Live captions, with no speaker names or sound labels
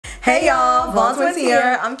Hey y'all, Vaughn's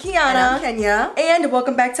here. I'm Kiana. And I'm Kenya. And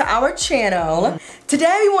welcome back to our channel.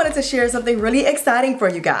 Today we wanted to share something really exciting for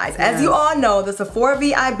you guys. As you all know, the Sephora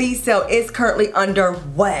VIB sale is currently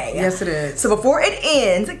underway. Yes, it is. So before it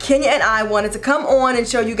ends, Kenya and I wanted to come on and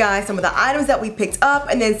show you guys some of the items that we picked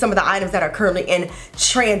up and then some of the items that are currently in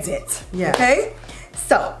transit. Yes. Okay?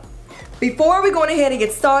 So, before we go ahead and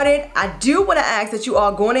get started, I do want to ask that you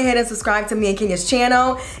all go ahead and subscribe to me and Kenya's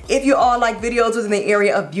channel if you all like videos within the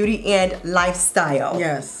area of beauty and lifestyle.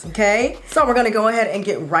 Yes. Okay? So we're going to go ahead and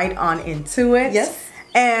get right on into it. Yes.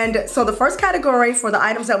 And so the first category for the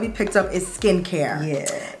items that we picked up is skincare.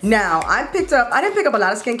 Yes. Now, I didn't pick up a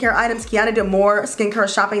lot of skincare items. Kiana did more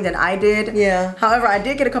skincare shopping than I did. Yeah. However, I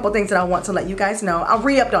did get a couple things that I want to let you guys know. I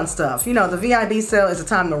re-upped on stuff. You know, the VIB sale is a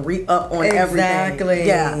time to re-up on everything. Exactly.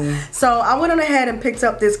 Yeah. So I went on ahead and picked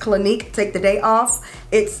up this Clinique Take the Day Off.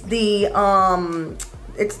 It's the,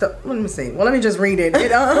 let me see. Well, let me just read it.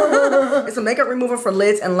 It's a makeup remover for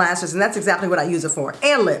lids and lashes, and that's exactly what I use it for.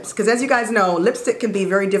 And lips, because as you guys know, lipstick can be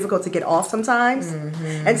very difficult to get off sometimes.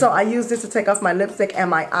 And so I use this to take off my lipstick and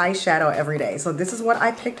my eyeshadow every day. So this is what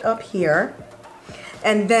I picked up here.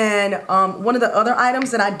 And then one of the other items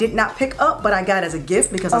that I did not pick up, but I got as a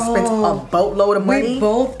gift because I spent a boatload of money. We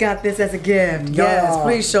both got this as a gift. Yes,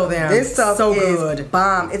 please show them. This stuff so is good.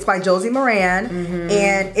 Bomb. It's by JOSIE MARAN,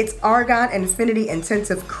 and it's Argan Infinity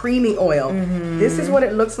Intensive Creamy Oil. This is what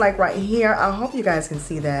it looks like right here. I hope you guys can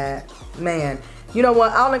see that. Man. You know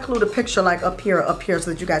what? I'll include a picture like up here,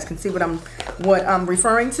 so that you guys can see what I'm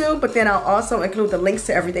referring to. But then I'll also include the links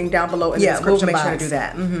to everything down below in the description box. We'll make sure to do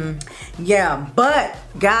that. Yeah, but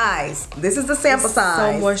guys, this is the sample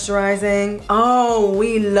size. So moisturizing. Oh,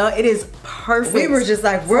 we love it. Is perfect. We were just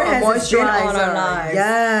like, where has this been on our lives?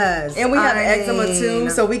 Yes, and we have eczema too,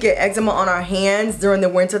 so we get eczema on our hands during the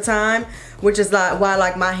winter time, which is like why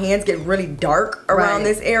like my hands get really dark around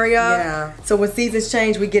this area. Yeah. So when seasons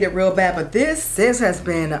change, we get it real bad. But this has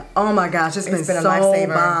been, oh my gosh, it's been a so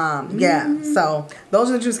lifesaver. Bomb. Yeah. So those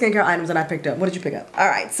are the 2 skincare items that I picked up. What did you pick up? All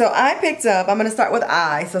right. So I picked up. I'm gonna start with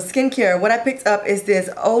eye. So skincare. What I picked up is this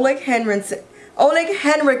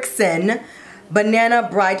OLEHENRIKSEN Banana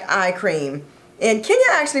Bright Eye Cream. And Kenya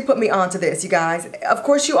actually put me onto this, you guys. Of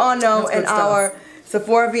course, you all know in our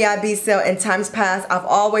Sephora VIB sale in times past, I've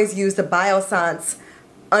always used the BIOSSANCE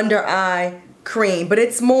under eye cream, but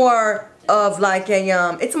it's more of like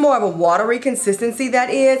a it's more of a watery consistency that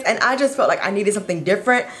is, and I just felt like I needed something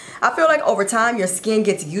different. I feel like over time your skin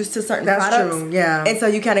gets used to certain products. That's true, yeah. And so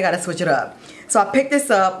you kind of got to switch it up. So I picked this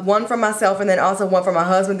up, one for myself and then also one for my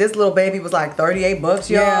husband. This little baby was like 38 bucks,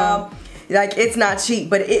 y'all. Yeah. Like, it's not cheap,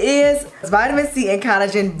 but it is vitamin C and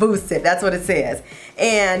collagen boosted. That's what it says.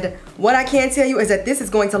 And what I can tell you is that this is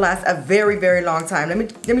going to last a very, very long time. Let me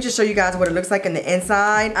just show you guys what it looks like in the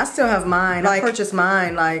inside. I still have mine. Like, I purchased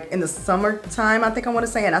mine like in the summertime, I think I want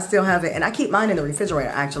to say, and I still have it. And I keep mine in the refrigerator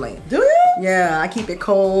actually. Do you? Yeah, I keep it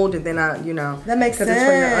cold and then you know. That makes sense. Because it's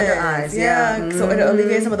for your under eyes. Yeah. So it'll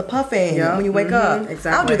alleviate some of the puffing when you wake up.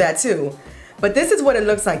 Exactly. I'll do that too. But this is what it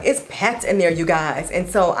looks like. It's packed in there, you guys. And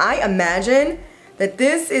so I imagine that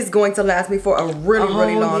this is going to last me for a really,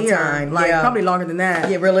 really long time. Like probably longer than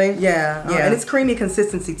that. Yeah, really? Yeah. And it's creamy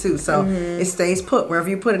consistency too, so it stays put. Wherever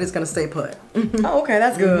you put it, it's gonna stay put. Oh, okay,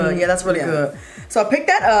 that's good. Yeah, that's really good. So I picked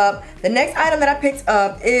that up. The next item that I picked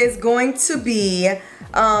up is going to be,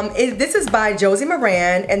 this is by JOSIE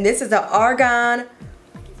MARAN, and this is the Argan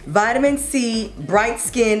Vitamin C Bright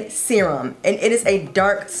Skin Serum, and it is a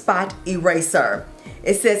dark spot eraser.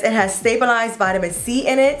 It says it has stabilized vitamin C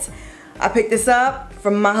in it. I picked this up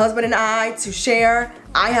from my husband and I to share.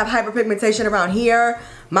 I have hyperpigmentation around here.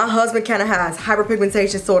 My husband kind of has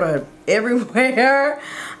hyperpigmentation sort of everywhere.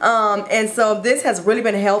 And so this has really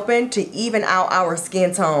been helping to even out our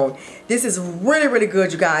skin tone. This is really, really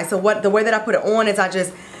good, you guys. So the way that I put it on is I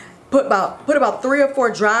just put about 3 or 4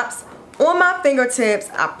 drops on my fingertips.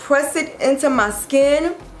 I press it into my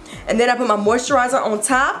skin. And then I put my moisturizer on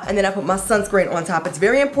top. And then I put my sunscreen on top. It's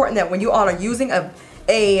very important that when you all are using a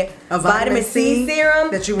vitamin C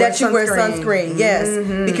serum that you wear sunscreen. Yes,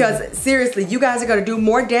 because seriously, you guys are going to do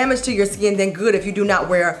more damage to your skin than good if you do not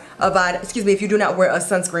wear a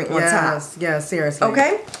sunscreen on top. Yes, seriously.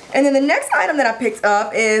 Okay, and then the next item that I picked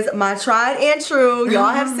up is my tried and true. Y'all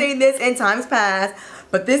have seen this in times past,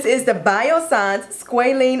 but this is the BIOSSANCE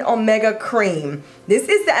Squalane Omega Cream. This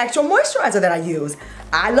is the actual moisturizer that I use.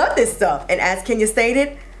 I love this stuff, and as Kenya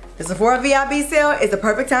stated, the Sephora VIB sale is the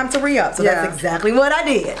perfect time to re-up. So that's exactly what I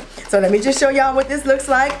did. So let me just show y'all what this looks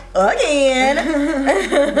like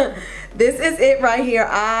again. This is it right here.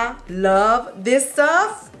 I love this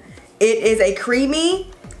stuff. It is a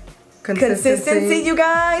creamy consistency, you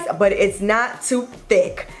guys, but it's not too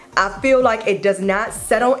thick. I feel like it does not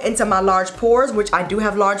settle into my large pores, which I do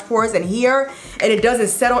have large pores in here, and it doesn't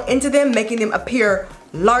settle into them, making them appear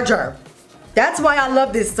larger. That's why I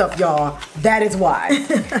love this stuff, y'all. That is why.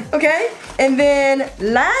 Okay? And then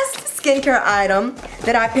last skincare item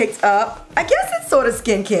that I picked up, I guess it's sort of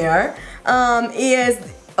skincare, is,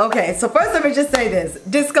 okay, so first let me just say this.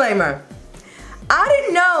 Disclaimer. I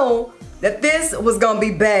didn't know that this was gonna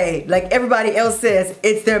be bae, like everybody else says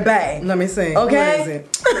it's their bae. Let me see. Okay? What is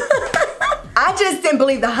it? I just didn't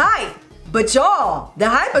believe the hype. But y'all, the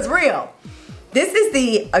hype is real. This is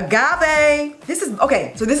the Agave. This is,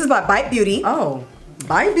 okay, so this is by Bite Beauty. Oh,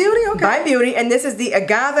 Bite Beauty? Okay. Bite Beauty, and this is the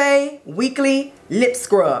Agave Weekly Lip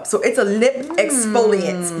Scrub. So it's a lip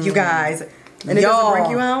exfoliant, you guys. And it doesn't break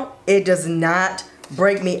you out? It does not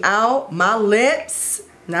break me out. My lips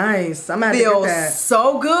nice. I'm happy feel with that.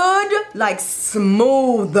 so good, like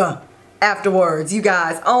smooth afterwards, you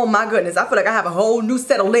guys. Oh my goodness, I feel like I have a whole new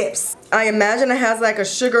set of lips. I imagine it has like a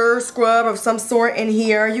sugar scrub of some sort in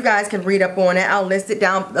here. You guys can read up on it. I'll list it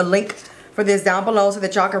down, the link for this down below so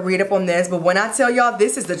that y'all can read up on this. But when I tell y'all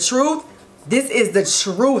this is the truth, this is the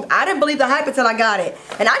truth. I didn't believe the hype until I got it.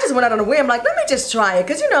 And I just went out on a whim, like, let me just try it.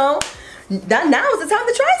 Because, you know, now is the time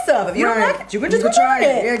to try stuff. If you don't like it, you can just try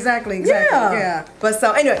it. Yeah, exactly. Yeah. But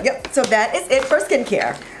so, anyway, yep. So that is it for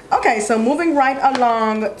skincare. Okay, so moving right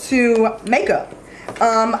along to makeup.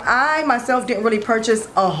 I myself didn't really purchase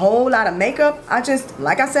a whole lot of makeup. I just,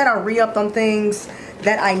 like I said, I re-upped on things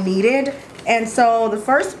that I needed. And so the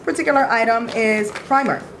first particular item is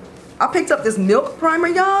primer. I picked up this Milk primer,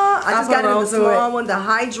 y'all. I just got it in the small one, the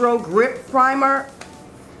Hydro Grip primer.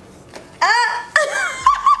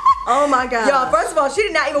 Oh my God. Y'all, first of all, she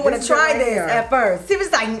did not even want to try this at first. She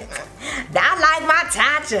was like, I like my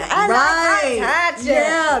Tatcha. I like my Tatcha.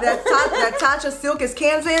 Yeah, that Tatcha Silk is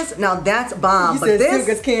Canvas. Now that's bomb. You said Silk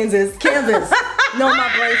is Kansas. Canvas. No,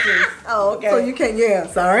 my braces. Oh, okay. So you can't, yeah.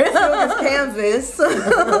 Sorry. Silk is Canvas.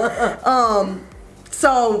 But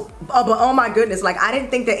oh my goodness, like I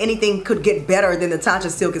didn't think that anything could get better than the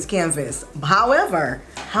Tatcha Silk is Canvas. However,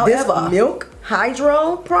 this Milk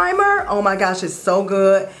Hydro primer, oh my gosh, it's so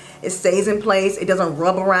good. It stays in place. It doesn't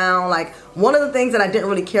rub around. Like, one of the things that I didn't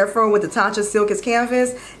really care for with the Tatcha Silk is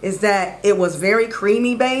Canvas is that it was very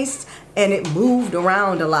creamy based and it moved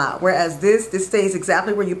around a lot. Whereas this stays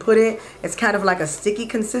exactly where you put it. It's kind of like a sticky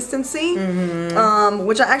consistency,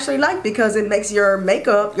 which I actually like because it makes your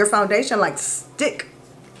makeup, your foundation, like stick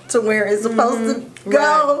to where it's supposed to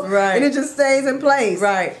go. Right. And it just stays in place.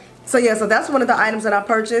 Right. So yeah, so that's one of the items that I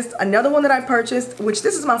purchased. Another one that I purchased, which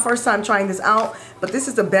this is my first time trying this out, but this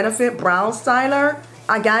is the Benefit Brow Styler.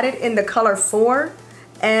 I got it in the color 4,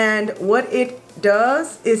 and what it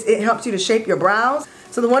does is it helps you to shape your brows.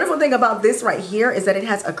 So the wonderful thing about this right here is that it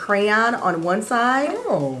has a crayon on one side,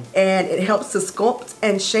 and it helps to sculpt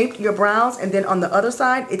and shape your brows, and then on the other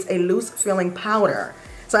side, it's a loose filling powder.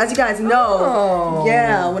 So as you guys know,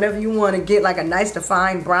 yeah, whenever you want to get like a nice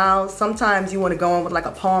defined brow, sometimes you want to go in with like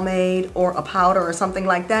a pomade or a powder or something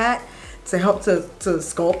like that to help to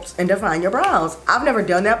sculpt and define your brows. I've never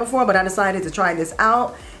done that before, but I decided to try this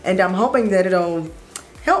out, and I'm hoping that it'll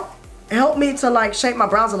help me to like shape my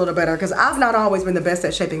brows a little better, because I've not always been the best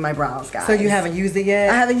at shaping my brows, guys. So you haven't used it yet?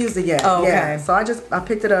 I haven't used it yet. Oh, okay. Yeah. So I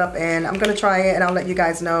picked it up, and I'm gonna try it, and I'll let you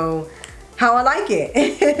guys know how I like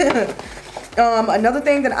it. Another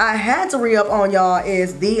thing that I had to re-up on, y'all,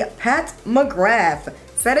 is the Pat McGrath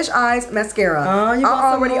Fetish Eyes Mascara. Oh, you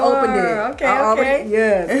I already opened it. Okay, I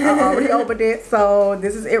already opened it. So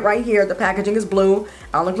this is it right here. The packaging is blue.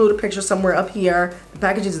 I'll include a picture somewhere up here. The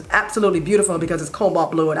packaging is absolutely beautiful because it's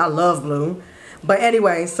cobalt blue, and I love blue. But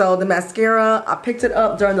anyway, so the mascara, I picked it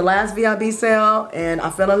up during the last VIB sale, and I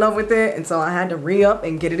fell in love with it, and so I had to re-up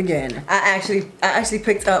and get it again. I actually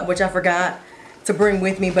picked up, which I forgot to bring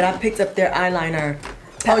with me, but I picked up their eyeliner.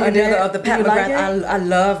 Another of the Pat McGrath. I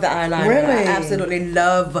love the eyeliner. Really? I absolutely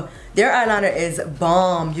love their eyeliner. Is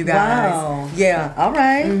bomb, you guys. Wow. Yeah. All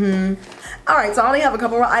right. All right, so I only have a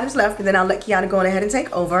couple more items left, and then I'll let Kiana go on ahead and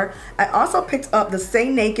take over. I also picked up the Stay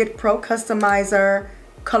Naked Pro Customizer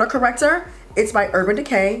Color Corrector. It's by Urban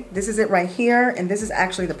Decay. This is it right here, and this is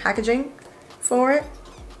actually the packaging for it.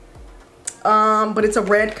 But it's a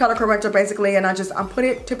red color corrector basically, and I put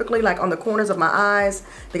it typically like on the corners of my eyes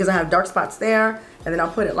because I have dark spots there, and then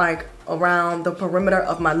I'll put it like around the perimeter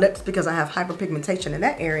of my lips because I have hyperpigmentation in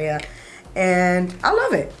that area, and I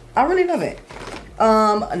love it. I really love it.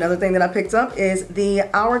 Another thing that I picked up is the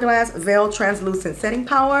Hourglass Veil Translucent Setting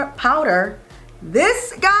Powder.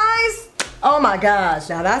 This, guys, Oh my gosh.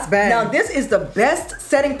 Now that's bad. Now this is the best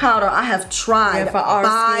setting powder I have tried for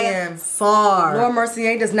our skin. Far. Laura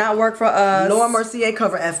Mercier does not work for us. Laura Mercier,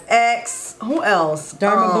 Cover FX. Who else?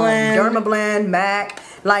 Dermablend. Dermablend, MAC.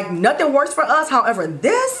 Like nothing works for us. However,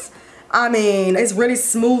 this, I mean, it's really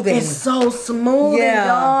smoothing. It's so smooth,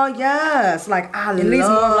 y'all. Yes, like it leaves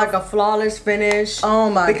more of like a flawless finish. Oh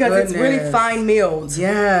my goodness. Because it's really fine milled.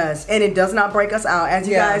 Yes, and it does not break us out. As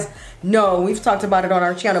you guys know, we've talked about it on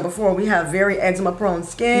our channel before. We have very eczema prone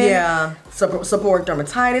skin. Yeah. Seborrheic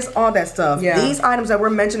dermatitis, all that stuff. Yeah. These items that we're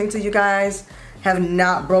mentioning to you guys have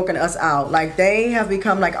not broken us out. Like they have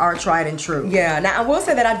become like our tried and true. Yeah. Now I will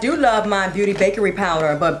say that I do love my Beauty Bakery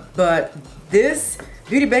powder, but this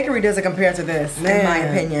Beauty Bakery doesn't compare to this, in my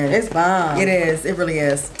opinion. It's bomb. It is. It really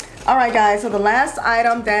is. All right, guys. So the last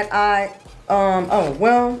item that I, oh,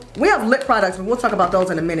 well, we have lip products, but we'll talk about those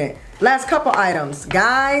in a minute. Last couple items.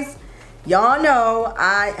 Guys, y'all know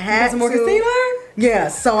I had some more concealer? Yeah,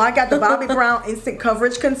 so I got the Bobbi Brown Instant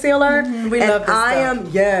Coverage Concealer. We love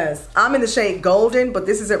this stuff. I'm in the shade Golden, but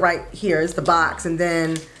this is it right here. It's the box, and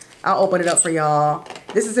then I'll open it up for y'all.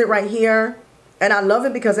 This is it right here. And I love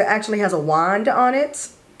it because it actually has a wand on it.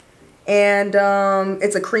 And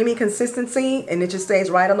it's a creamy consistency. And it just stays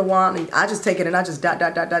right on the wand. And I just take it and I just dot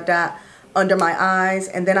under my eyes.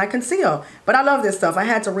 And then I conceal. But I love this stuff. I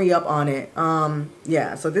had to re-up on it.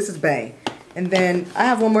 Yeah, so this is Bay. And then I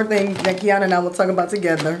have one more thing that Kiana and I will talk about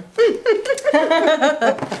together.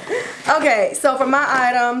 Okay, so for my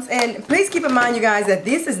items, and please keep in mind, you guys, that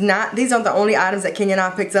these aren't the only items that Kenya and I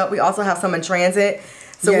picked up. We also have some in transit.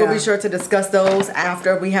 So we'll be sure to discuss those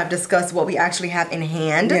after we have discussed what we actually have in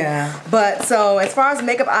hand. Yeah. But so as far as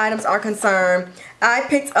makeup items are concerned, I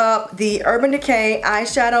picked up the Urban Decay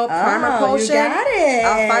Eyeshadow Primer Potion. You got it.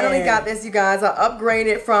 I finally got this, you guys. I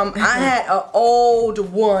upgraded from, I had an old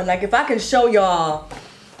one. Like if I can show y'all,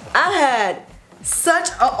 I had such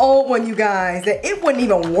an old one, you guys, that it wouldn't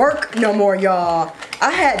even work no more, y'all.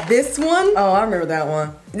 I had this one. Oh, I remember that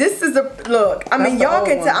one. This is the look. I mean, y'all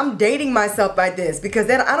can tell I'm dating myself by this because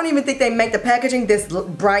then I don't even think they make the packaging this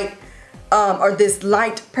bright or this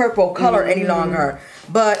light purple color any longer.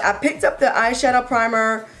 But I picked up the eyeshadow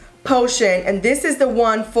primer potion, and this is the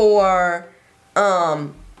one for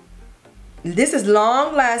this is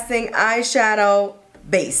long lasting eyeshadow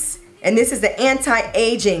base, and this is the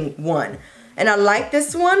anti-aging one. And I like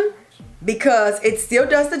this one because it still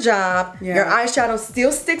does the job. Yeah. Your eyeshadow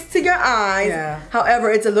still sticks to your eyes. Yeah.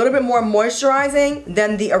 However, it's a little bit more moisturizing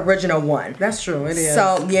than the original one. That's true, it is.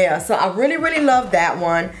 So, yeah, so I really, really love that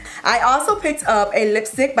one. I also picked up a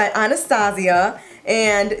lipstick by Anastasia,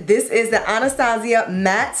 and this is the Anastasia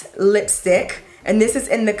Matte Lipstick. And this is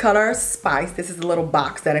in the color Spice. This is the little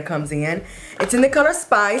box that it comes in. It's in the color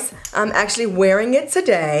Spice. I'm actually wearing it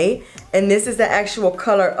today. And this is the actual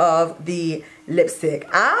color of the lipstick.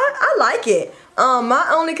 I like it. My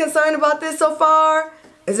only concern about this so far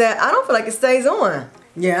is that I don't feel like it stays on.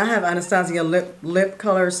 Yeah, I have Anastasia lip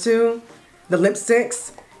colors too. The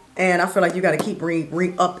lipsticks. And I feel like you got to keep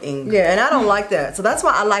re-upping. Yeah, and I don't like that. So that's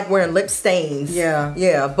why I like wearing lip stains. Yeah.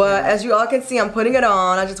 Yeah, but as you all can see, I'm putting it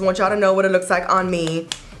on. I just want y'all to know what it looks like on me.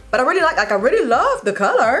 But I really I really love the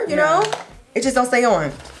color, you know? It just don't stay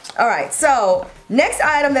on. All right, so next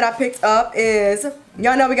item that I picked up is,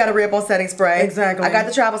 y'all know we got a re-up on setting spray. Exactly. I got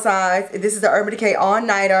the travel size. This is the Urban Decay All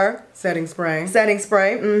Nighter. Setting spray. Setting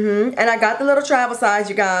spray, And I got the little travel size,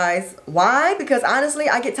 you guys. Why? Because honestly,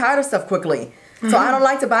 I get tired of stuff quickly. So I don't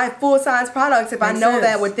like to buy full-size products if I know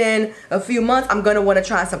that within a few months I'm going to want to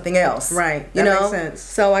try something else. Right. You know? Makes sense.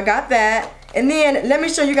 So I got that. And then let me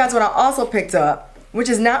show you guys what I also picked up, which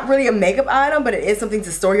is not really a makeup item, but it is something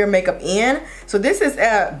to store your makeup in. So this is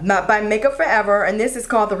by Makeup Forever, and this is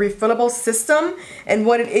called the Refillable System. And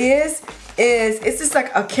what it is it's just like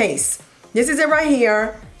a case. This is it right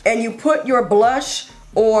here. And you put your blush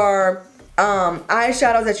or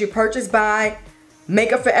eyeshadows that you purchase by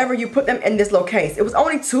Makeup Forever, you put them in this little case. It was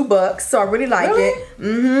only $2, so I really like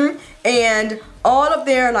it. And all of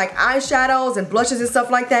their like eyeshadows and blushes and stuff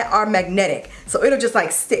like that are magnetic. So it'll just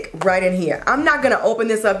like stick right in here. I'm not gonna open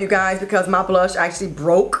this up, you guys, because my blush actually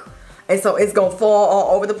broke. And so it's gonna fall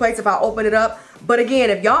all over the place if I open it up. But again,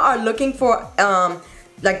 if y'all are looking for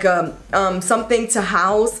something to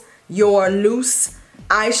house your loose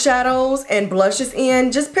eyeshadows and blushes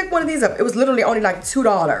in, just pick one of these up. It was literally only like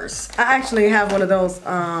 $2. I actually have one of those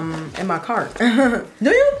in my cart. Do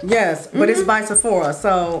you? Yes, but it's by Sephora.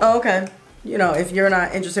 So, okay. You know, if you're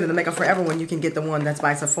not interested in the Makeup Forever one, you can get the one that's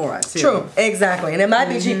by Sephora too. True, exactly. And it might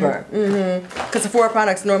be cheaper. Because Sephora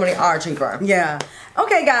products normally are cheaper. Yeah.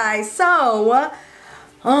 Okay, guys. So,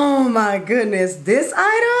 oh my goodness. This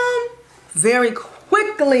item, very quickly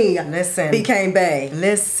quickly became bae.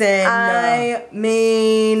 Listen. I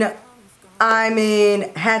mean,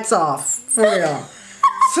 hats off, for real.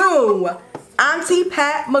 To Auntie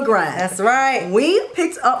Pat McGrath. That's right. We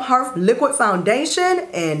picked up her liquid foundation,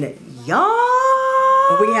 and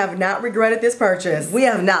y'all, we have not regretted this purchase. We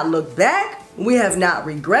have not looked back. We have not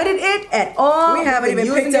regretted it at all. We haven't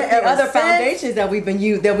even picked up the other foundations that we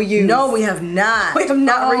use. No, we have not. We have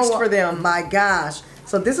not reached for them. My gosh.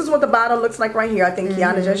 So this is what the bottle looks like right here. I think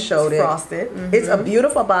Kiana just showed it. Frosted. It's a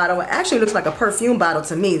beautiful bottle. It actually looks like a perfume bottle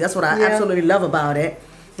to me. That's what I absolutely love about it.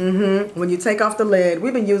 When you take off the lid,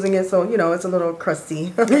 we've been using it, so you know it's a little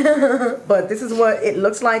crusty. But this is what it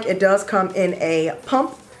looks like. It does come in a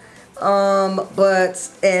pump. And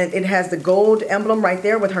it has the gold emblem right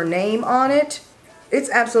there with her name on it. It's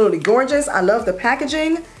absolutely gorgeous. I love the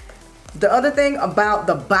packaging. The other thing about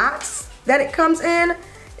the box that it comes in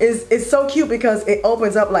is it's so cute because it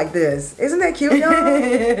opens up like this. Isn't that cute, y'all?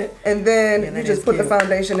 And then you just put the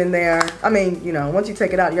foundation in there. I mean, you know, once you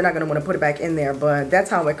take it out, you're not going to want to put it back in there, but that's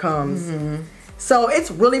how it comes. So it's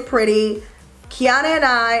really pretty. Kiana and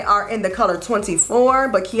I are in the color 24,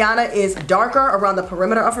 but Kiana is darker around the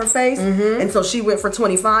perimeter of her face, and so she went for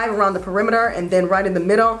 25 around the perimeter, and then right in the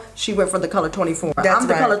middle, she went for the color 24. I'm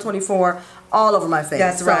the color 24 all over my face.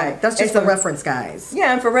 That's right. That's just for reference, guys.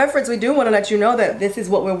 Yeah, and for reference, we do want to let you know that this is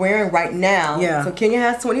what we're wearing right now. Yeah. So Kenya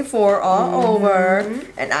has 24 all over,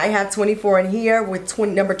 and I have 24 in here with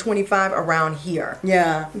number 25 around here.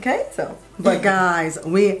 Yeah. Okay, so. But guys,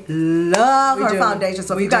 we love her foundation.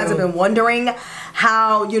 So if you guys have been wondering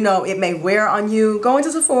how, you know, it may wear on you, go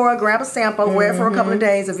into Sephora, grab a sample, wear it for a couple of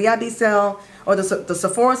days. The VIB sale or the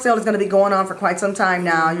Sephora sale is going to be going on for quite some time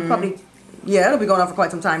now. You probably, it'll be going on for quite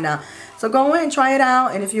some time now. So go in, try it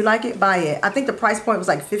out, and if you like it, buy it. I think the price point was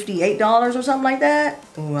like $58 or something like that.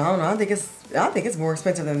 Ooh, I don't know. I think it's more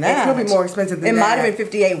expensive than that. It could be more expensive than that. It might have been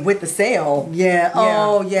 $58 with the sale. Yeah.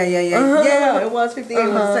 Oh, yeah. Yeah, it was $58 with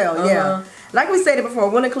the sale. Yeah. Like we stated before,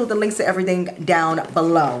 we'll include the links to everything down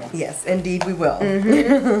below. Yes, indeed we will.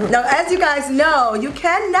 Now, as you guys know, you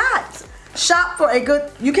cannot shop for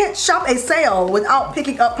you can't shop a sale without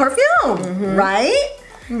picking up perfume, right?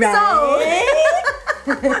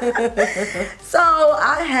 So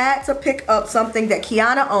I had to pick up something that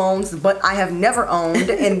Kiana owns, but I have never owned,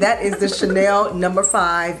 and that is the Chanel No.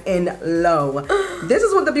 5 in Low. This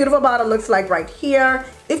is what the beautiful bottle looks like right here.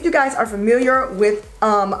 If you guys are familiar with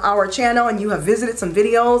our channel and you have visited some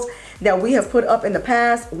videos that we have put up in the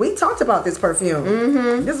past, we talked about this perfume.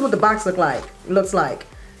 This is what the box looks like.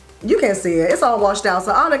 You can't see it. It's all washed out,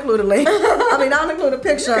 so I'll include a link. I'll include a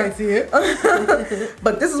picture. You can't see it.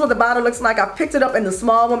 But this is what the bottle looks like. I picked it up in the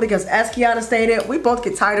small one because, as Kiana stated, we both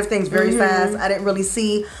get tired of things very fast. I didn't really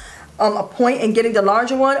see a point in getting the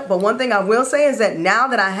larger one. But one thing I will say is that now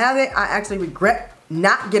that I have it, I actually regret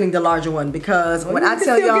not getting the larger one because when I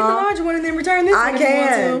tell y'all, get the larger one and then return this one. I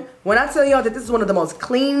can. When I tell y'all that this is one of the most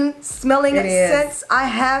clean smelling scents I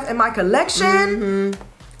have in my collection,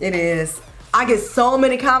 it is. I get so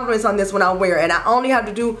many compliments on this when I wear it, and I only have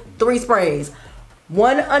to do 3 sprays.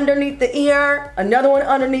 One underneath the ear, another one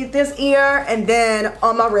underneath this ear, and then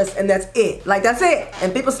on my wrist, and that's it. Like, that's it.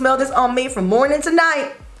 And people smell this on me from morning to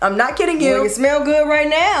night. I'm not kidding you. Well, you smell good right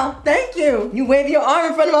now. Thank you. You wave your arm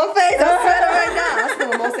in front of my face. I smell it right now. I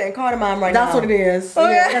smell most and cardamom right now. That's what it is. Oh,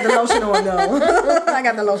 yeah. I got the lotion on though. I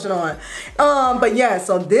got the lotion on. But yeah,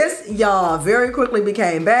 so this, y'all, very quickly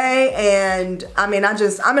became bae, and I mean,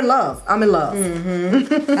 I'm in love. I'm in love.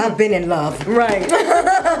 I've been in love. Right.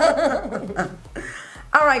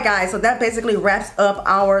 All right, guys, so that basically wraps up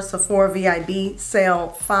our Sephora VIB sale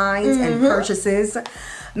finds and purchases.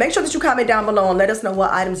 Make sure that you comment down below and let us know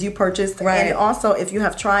what items you purchased. Right. And also, if you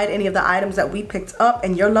have tried any of the items that we picked up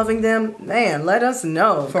and you're loving them, man, let us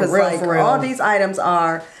know. For real. All these items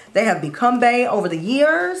they have become bae over the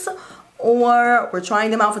years, or we're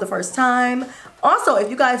trying them out for the first time. Also, if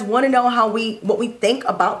you guys want to know what we think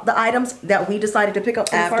about the items that we decided to pick up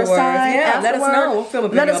for the first time, let us know. We'll film a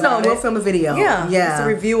video. Let us know. We'll film a video. Yeah. It's a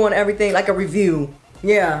review on everything, like a review.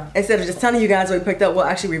 Yeah. Instead of just telling you guys what we picked up, we'll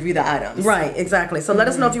actually review the items. Right, exactly. So let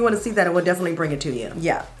us know if you want to see that, and we'll definitely bring it to you.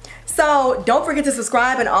 Yeah. So don't forget to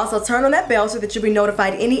subscribe and also turn on that bell so that you'll be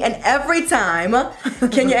notified any and every time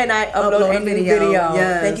Kenya and I upload a new video.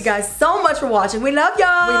 Yes. Thank you guys so much for watching. We love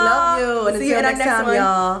y'all. We love you. And see you in our next time,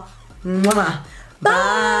 y'all.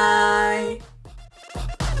 Bye.